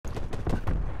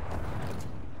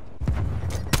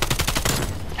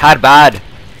Had bad.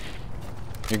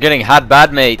 You're getting had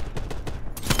bad, mate.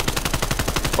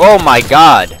 Oh my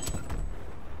god.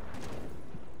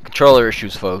 Controller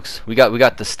issues, folks. We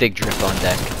got the stick drift on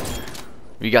deck.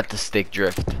 We got the stick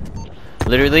drift.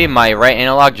 Literally, my right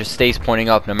analog just stays pointing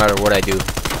up no matter what I do.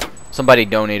 Somebody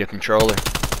donate a controller.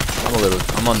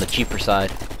 I'm on the cheaper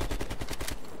side.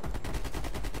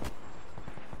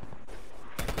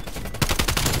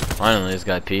 Finally, this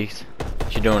guy peeked.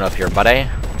 What you doing up here, buddy?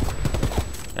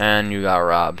 And you got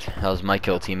robbed. That was my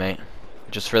kill, teammate.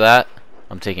 Just for that,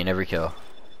 I'm taking every kill.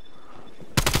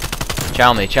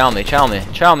 Chow me, chow me, chow me,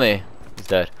 chow me. He's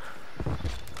dead.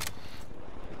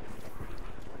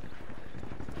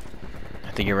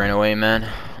 I think he ran away, man.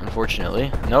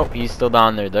 Unfortunately. Nope, he's still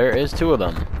down there. There is two of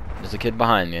them. There's a kid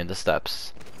behind me in the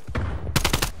steps.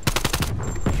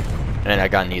 And I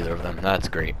got neither of them. That's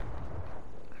great.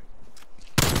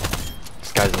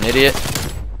 This guy's an idiot.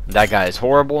 That guy is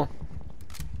horrible.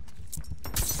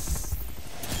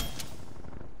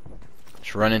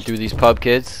 Just running through these pub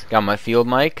kids. Got my field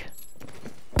mic.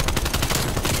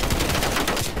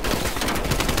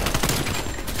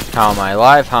 How am I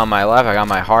alive? How am I alive? I got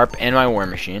my harp and my war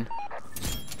machine.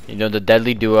 You know, the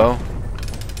deadly duo.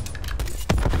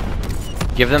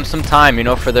 Give them some time, you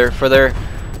know, for their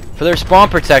spawn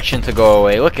protection to go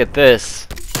away. Look at this.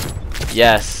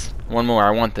 Yes. One more.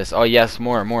 I want this. Oh yes,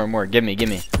 more. Give me. Give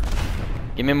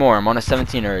me more. I'm on a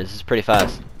 17er. This is pretty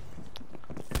fast.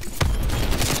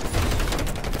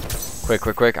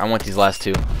 Quick. I want these last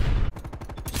two.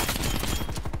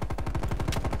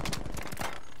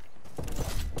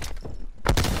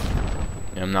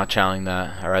 I'm not challenging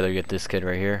that. I'd rather get this kid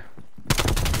right here.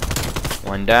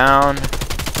 One down.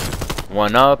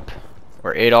 One up.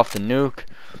 We're 8 off the nuke.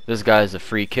 This guy's a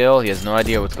free kill. He has no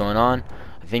idea what's going on.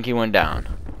 I think he went down.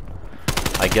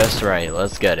 I guess right.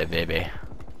 Let's get it, baby.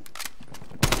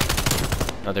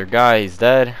 Another guy. He's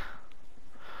dead.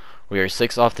 We are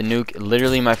 6 off the nuke.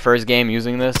 Literally my first game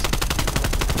using this.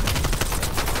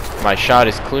 My shot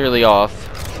is clearly off.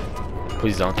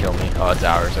 Please don't kill me. Oh, it's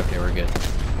ours. Okay, we're good.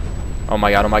 Oh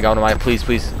my god, please.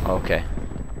 Okay.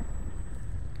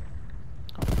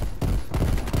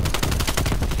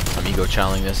 I'm ego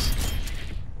challenging this.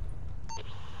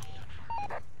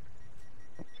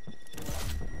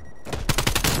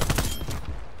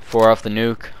 Four off the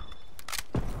nuke.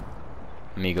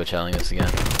 I'm ego challenging this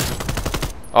again.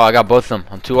 Oh, I got both of them.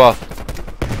 I'm 2 off.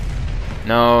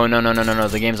 No.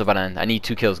 The game's about to end. I need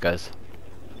 2 kills, guys.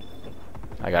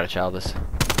 I gotta chow this.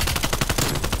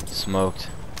 Smoked.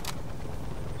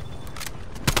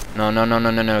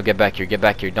 No. Get back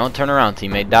here. Don't turn around,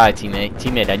 teammate. Die, teammate.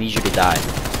 Teammate, I need you to die.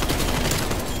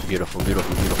 Beautiful.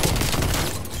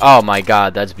 Oh my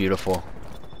god, that's beautiful.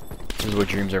 This is what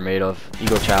dreams are made of.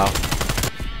 Ego chow.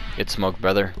 Get smoked,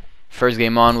 brother. First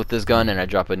game on with this gun and I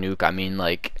drop a nuke. I mean,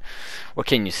 like, what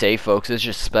can you say, folks? It's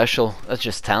just special. That's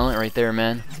just talent right there,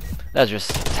 man. That's just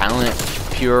talent.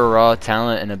 Pure, raw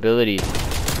talent and ability.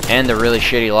 And a really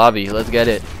shitty lobby. Let's get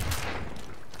it.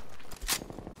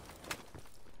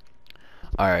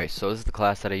 Alright, so this is the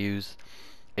class that I use.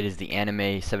 It is the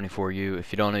AK74U.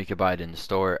 If you don't know, you can buy it in the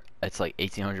store. It's like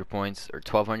 1800 points or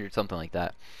 1200, something like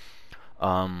that.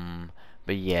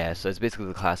 But yeah, so it's basically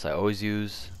the class I always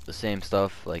use. The same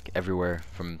stuff, like everywhere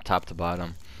from top to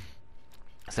bottom.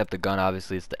 Except the gun,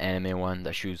 obviously, it's the anime one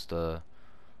that shoots the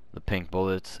pink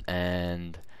bullets.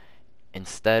 And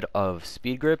instead of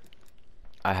speed grip,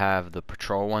 I have the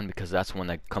patrol one because that's the one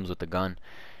that comes with the gun.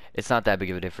 It's not that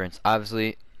big of a difference.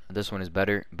 Obviously, this one is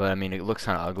better, but I mean, it looks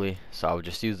kind of ugly, so I would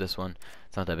just use this one.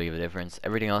 It's not that big of a difference.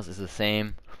 Everything else is the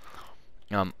same.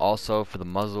 Also, for the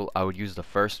muzzle, I would use the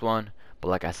first one, but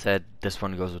like I said, this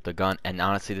one goes with the gun, and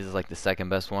honestly, this is like the second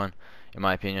best one, in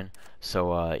my opinion.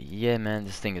 So, yeah, man,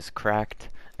 this thing is cracked,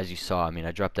 as you saw. I mean,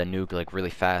 I dropped that nuke, like, really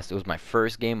fast. It was my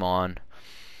first game on.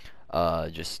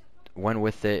 Just went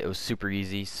with it. It was super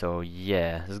easy, so,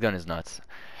 yeah, this gun is nuts.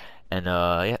 And,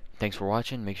 yeah, thanks for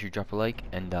watching. Make sure you drop a like,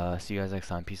 and see you guys next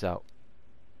time. Peace out.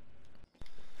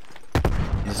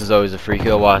 This is always a free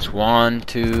kill. Watch. 1,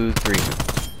 2, 3.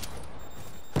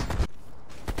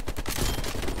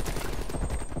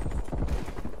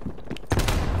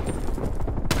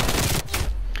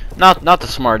 Not the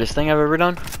smartest thing I've ever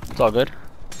done. It's all good.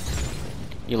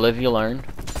 You live, you learn.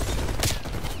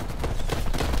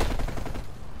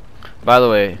 By the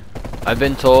way, I've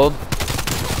been told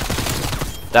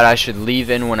that I should leave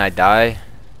in when I die,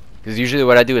 because usually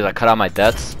what I do is I cut out my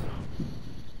deaths.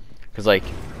 Because like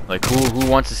who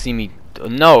wants to see me?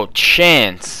 No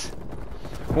chance.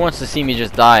 Who wants to see me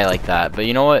just die like that? But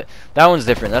you know what? That one's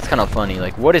different. That's kind of funny.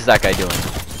 Like, what is that guy doing?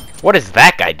 What is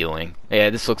that guy doing? Yeah,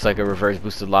 this looks like a reverse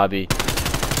boosted lobby.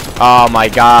 Oh my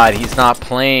god, he's not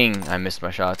playing. I missed my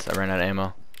shots. I ran out of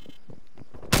ammo.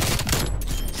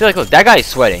 See, like, look, that guy's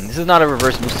sweating. This is not a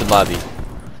reverse boosted lobby.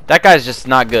 That guy's just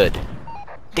not good.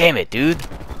 Damn it, dude.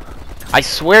 I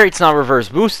swear it's not reverse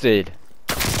boosted.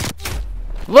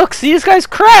 Look, see, this guy's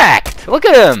cracked. Look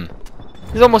at him.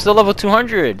 He's almost at level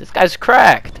 200. This guy's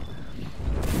cracked.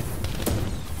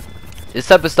 This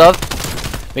type of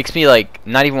stuff makes me, like,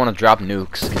 not even want to drop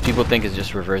nukes. Because people think it's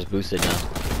just reverse boosted now.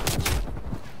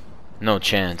 No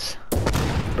chance.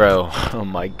 Bro, oh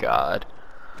my god.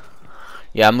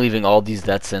 Yeah, I'm leaving all these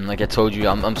deaths in. Like I told you,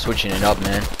 I'm switching it up,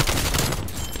 man.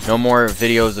 No more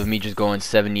videos of me just going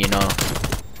 70 and 0.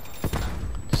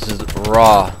 This is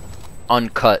raw,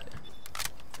 uncut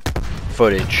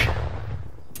footage.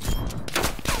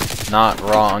 Not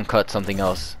raw, uncut something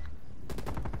else.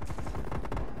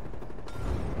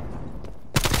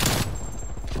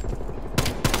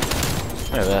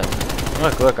 Look at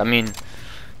that. Look, I mean,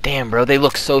 damn, bro, they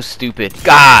look so stupid.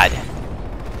 God!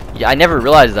 Yeah, I never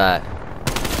realized that.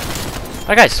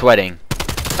 That guy's sweating.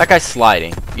 That guy's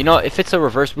sliding. You know, if it's a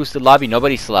reverse boosted lobby,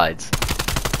 nobody slides.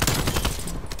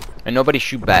 And nobody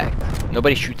shoots back.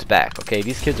 Nobody shoots back, okay?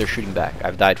 These kids are shooting back.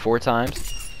 I've died 4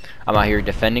 times. I'm out here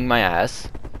defending my ass.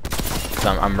 So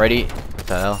I'm ready. What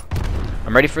the hell?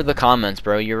 I'm ready for the comments,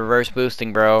 bro. You're reverse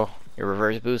boosting, bro. You're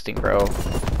reverse boosting, bro.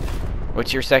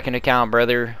 What's your second account,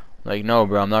 brother? Like, no,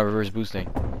 bro, I'm not reverse boosting.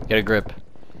 Get a grip.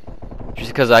 Just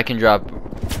because I can drop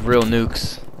real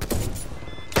nukes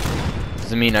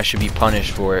doesn't mean I should be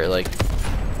punished for it. Like,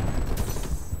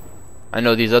 I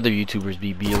know these other YouTubers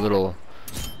be a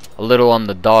little on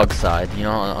the dog side, you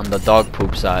know, on the dog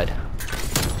poop side.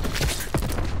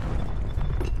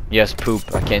 Yes,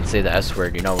 poop. I can't say the S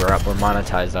word. You know, we're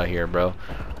monetized out here, bro.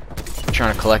 We're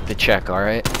trying to collect the check, all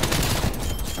right?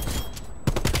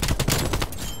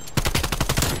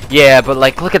 Yeah, but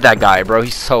like, look at that guy, bro.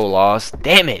 He's so lost.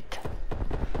 Damn it.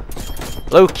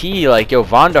 Low key, like, yo,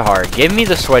 Vandahar, give me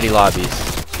the sweaty lobbies.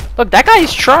 Look, that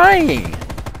guy's trying.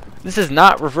 This is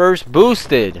not reverse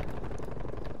boosted.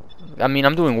 I mean,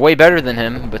 I'm doing way better than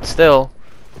him, but still.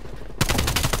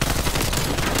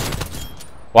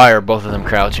 Why are both of them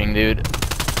crouching, dude?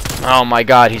 Oh my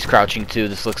god, he's crouching too.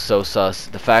 This looks so sus.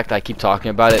 The fact I keep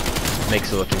talking about it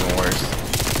makes it look even worse.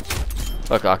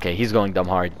 Look, okay, he's going dumb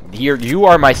hard. Here, you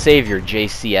are my savior,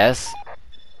 JCS.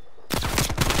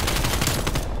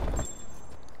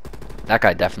 That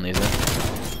guy definitely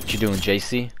isn't. What you doing,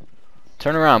 JC?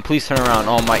 Turn around, please turn around.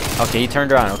 Oh my, okay, he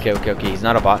turned around. Okay, he's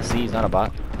not a bot. See, he's not a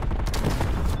bot.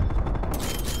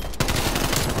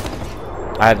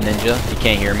 I have ninja. He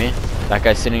can't hear me. That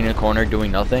guy's sitting in the corner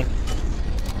doing nothing.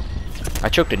 I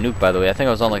choked a nuke, by the way. I think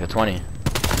I was on like a 20.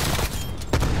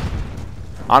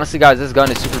 Honestly, guys, this gun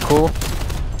is super cool.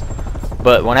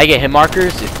 But when I get hit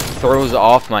markers, it throws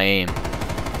off my aim.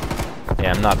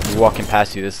 Yeah, I'm not walking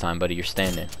past you this time, buddy. You're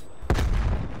standing.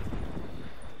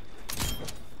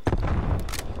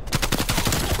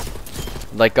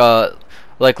 Like,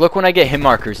 look when I get hit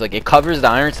markers. Like, it covers the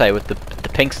iron sight with the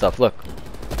pink stuff. Look.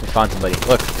 I found somebody.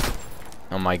 Look.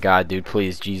 Oh my god, dude.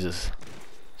 Please, Jesus.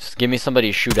 Just give me somebody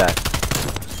to shoot at.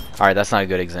 Alright, that's not a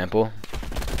good example.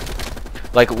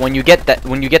 Like, when you get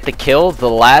the kill, the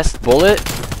last bullet,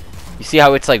 you see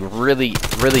how it's like really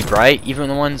bright? Even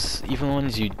the ones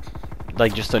you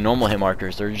like just the normal hit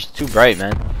markers, they're just too bright,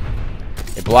 man.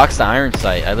 It blocks the iron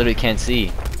sight. I literally can't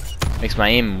see. Makes my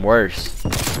aim worse.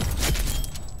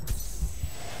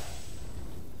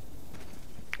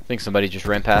 I think somebody just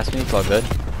ran past me. It's all good.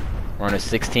 We're on a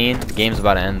 16. The game's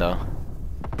about to end though.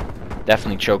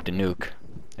 Definitely choked a nuke.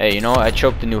 Hey, you know what? I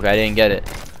choked the nuke. I didn't get it.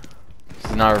 This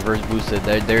is not reverse boosted.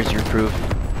 There's your proof.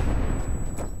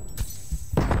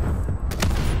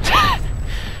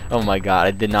 Oh my god,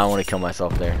 I did not want to kill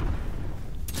myself there.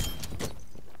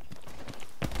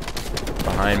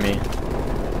 Behind me.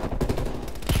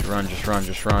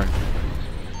 Just run.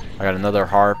 I got another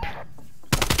harp.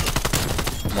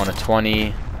 I'm on a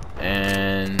 20.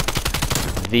 And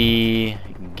the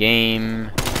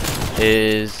game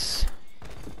is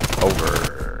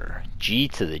over. G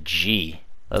to the G.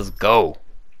 Let's go.